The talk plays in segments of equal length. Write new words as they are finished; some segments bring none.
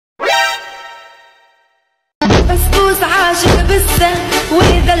عاشق بسه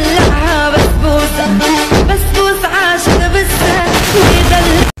ويدلعها بسبوسة بسبوسة عاشق بسه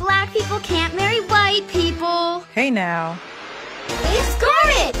ويدلعها. Black people can't marry white people. Hey now. It's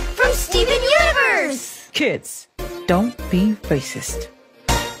Garnet from Steven Universe. Kids, don't be racist.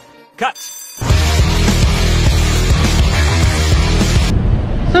 Cut.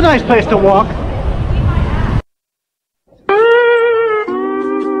 It's a nice place to walk.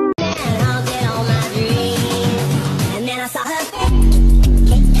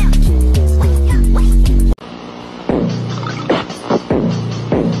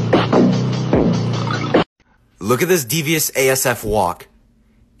 Look at this devious ASF walk.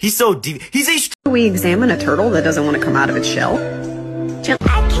 He's so devious. He's a. We examine a turtle that doesn't want to come out of its shell.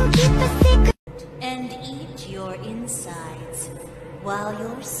 I can keep a secret and eat your insides while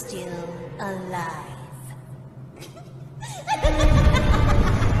you're still alive.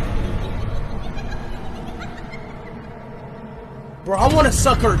 Bro, I want to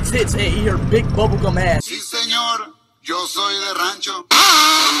suck her tits and eat her big bubblegum ass. Sí, señor. Yo soy de rancho.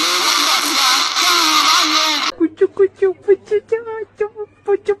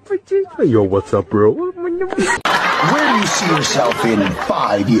 Yo, what's up, bro? Where do you see yourself in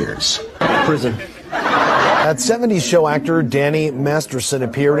 5 years? Prison. That 70s show actor Danny Masterson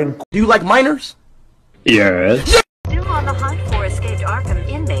appeared in. Do you like minors? Yes. Still on the hunt for escaped Arkham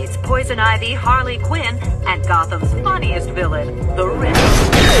inmates, Poison Ivy, Harley Quinn, and Gotham's funniest villain, the Riddler.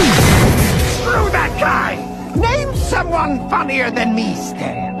 Screw that guy! Name someone funnier than me,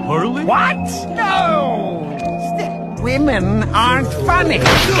 Stan. Harley? What? No! Women aren't funny. Joe,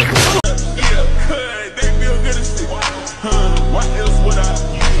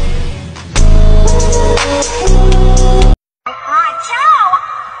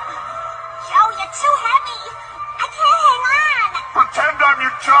 you're too heavy. I can't hang on. Pretend I'm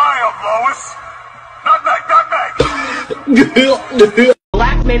your child, Lois. Nutmeg.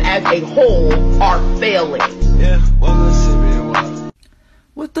 Black men as a whole are failing. Yeah, well, let's see, man.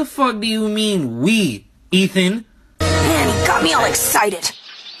 What the fuck do you mean, we, Ethan? Man, he got me all excited.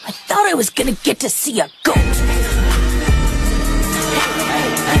 I thought I was gonna get to see a goat.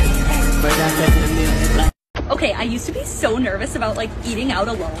 Okay, I used to be so nervous about like eating out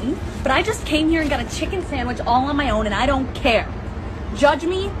alone, but I just came here and got a chicken sandwich all on my own and I don't care. Judge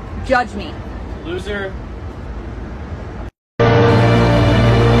me, judge me. Loser.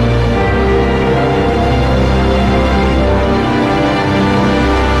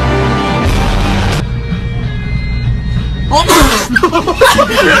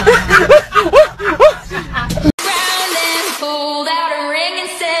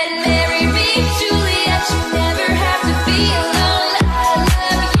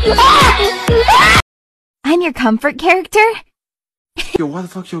 I'm your comfort character? Yo, why the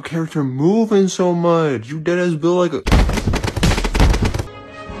fuck's your character moving so much? You dead as Bill like a...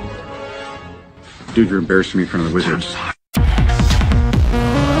 Dude, you're embarrassing me in front of the wizards.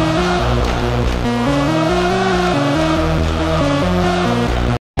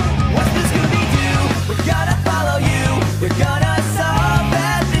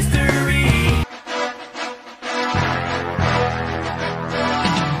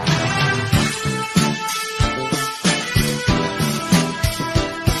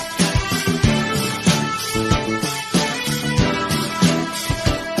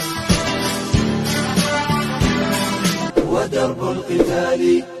 ودرب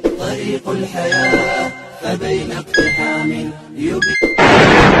القتال طريق الحياة فبين اقتحام يبي.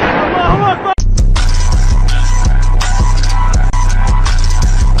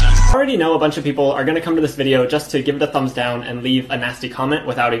 I already know a bunch of people are going to come to this video just to give it a thumbs down and leave a nasty comment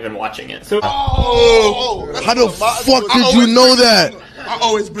without even watching it. So how the fuck did you know that?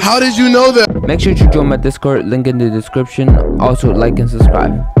 How did you know that? Make sure to join my Discord, link in the description. Also like and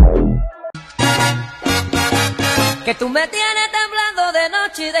subscribe. Que tú me tienes temblando de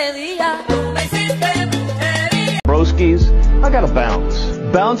noche y de día. Me hiciste brujería. Broskies, I gotta bounce.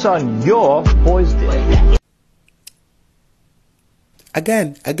 Bounce on your boys' day.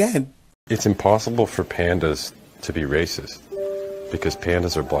 Again. It's impossible for pandas to be racist because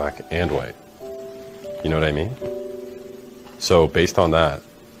pandas are black and white. You know what I mean? So based on that,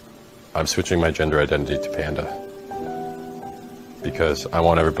 I'm switching my gender identity to panda because I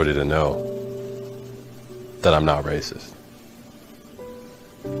want everybody to know that I'm not racist.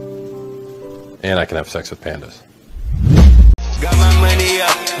 And I can have sex with pandas. Got my money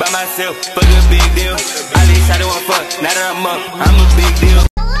up by myself, fuck a big deal. At least I don't want fuck, now that I'm up, I'm a big deal.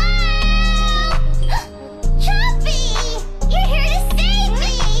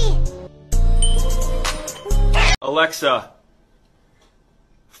 Alexa,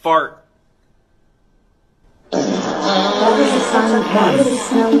 fart. 驸马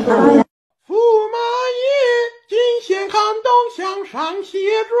爷，今先看东向上写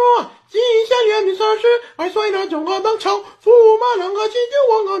着，今先月明3时，2岁那中个当桥，驸马两个金就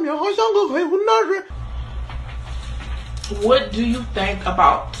望个面，好像个黑混那是。What do you think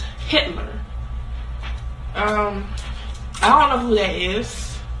about Hitler? I don't know who that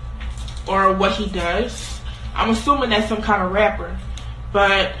is or what he does. I'm assuming that's some kind of rapper,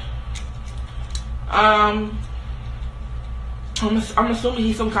 but I'm assuming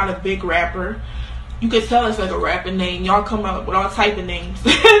he's some kind of big rapper. You could tell it's like a rapper name. Y'all come up with all type of names.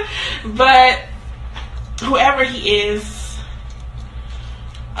 But whoever he is,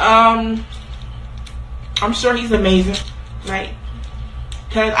 I'm sure he's amazing, right?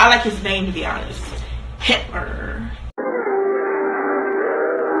 Because I like his name, to be honest. Hitler.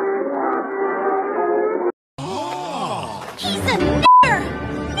 He's a nigger!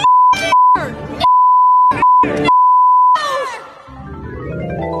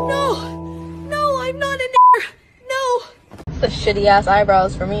 No, I'm not a nigger. No. The shitty ass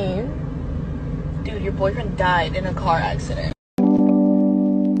eyebrows for me. Dude, your boyfriend died in a car accident.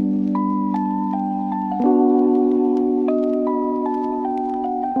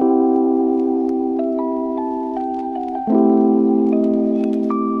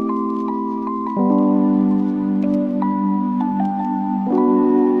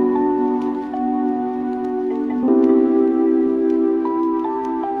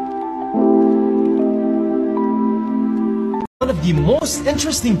 One of the most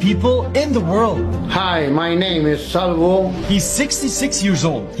interesting people in the world. Hi, my name is Salvo. He's 66 years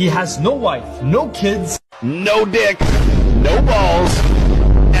old. He has no wife, no kids, No dick, no balls,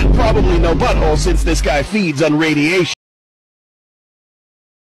 and probably no butthole since this guy feeds on radiation.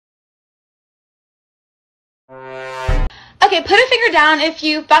 Okay, put a finger down if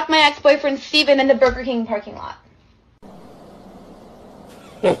you fucked my ex-boyfriend Steven in the Burger King parking lot.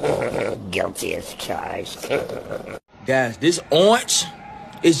 Guilty as charged. Guys, this orange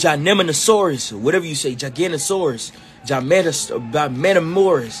is Gigantosaurus, whatever you say, Gigantosaurus,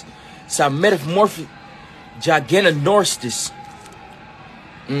 Gigantosaurus, Metamorphic, Gigantonorstis,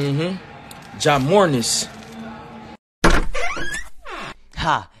 Jamornis.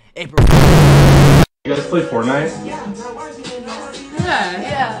 Ha, hey bro. You guys play Fortnite? Yeah.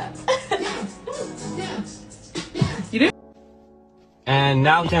 You do? and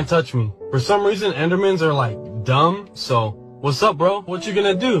now can't touch me. For some reason, Endermans are like dumb. So, what's up, bro? What you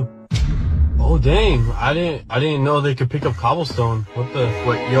gonna do? Oh dang! I didn't know they could pick up cobblestone. What the?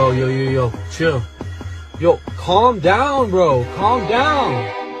 Wait, yo, chill. Yo, calm down, bro. Calm down.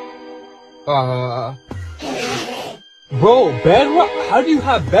 Bro, bedrock? How do you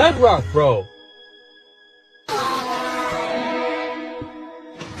have bedrock, bro?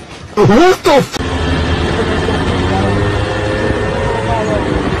 What the f-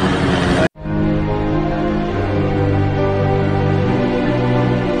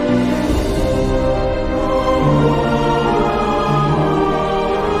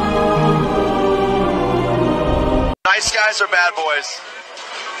 Nice guys or bad boys?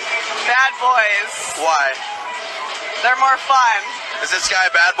 Bad boys. Why? They're more fun. Is this guy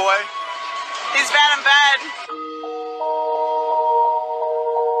a bad boy? He's bad in bed.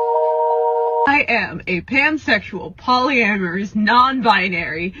 I am a pansexual, polyamorous,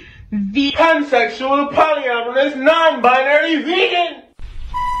 non-binary, Pansexual, polyamorous, non-binary, vegan!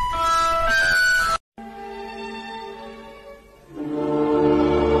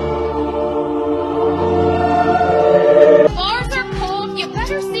 Bars are cold, you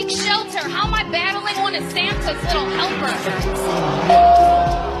better seek shelter. How am I battling one of Santa's little helpers?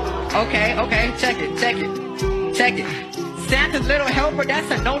 Okay, check it. Santa's little helper,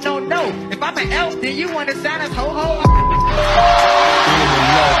 that's a no. If I'm an elf, then you want to Santa's ho-ho.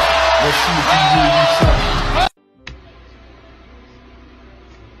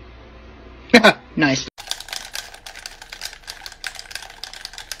 Nice.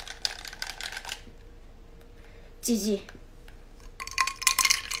 GG.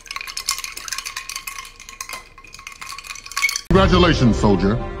 Congratulations,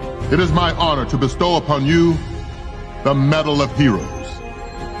 soldier. It is my honor to bestow upon you the Medal of Heroes.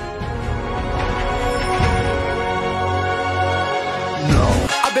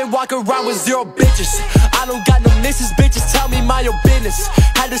 I've been walking around with 0 bitches. I don't got no misses, bitches tell me mind your business.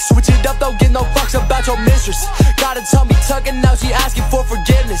 Had to switch it up, don't give no fucks about your mistress. Gotta tell me tucking, now she asking for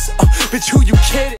forgiveness. Bitch, who you kidding?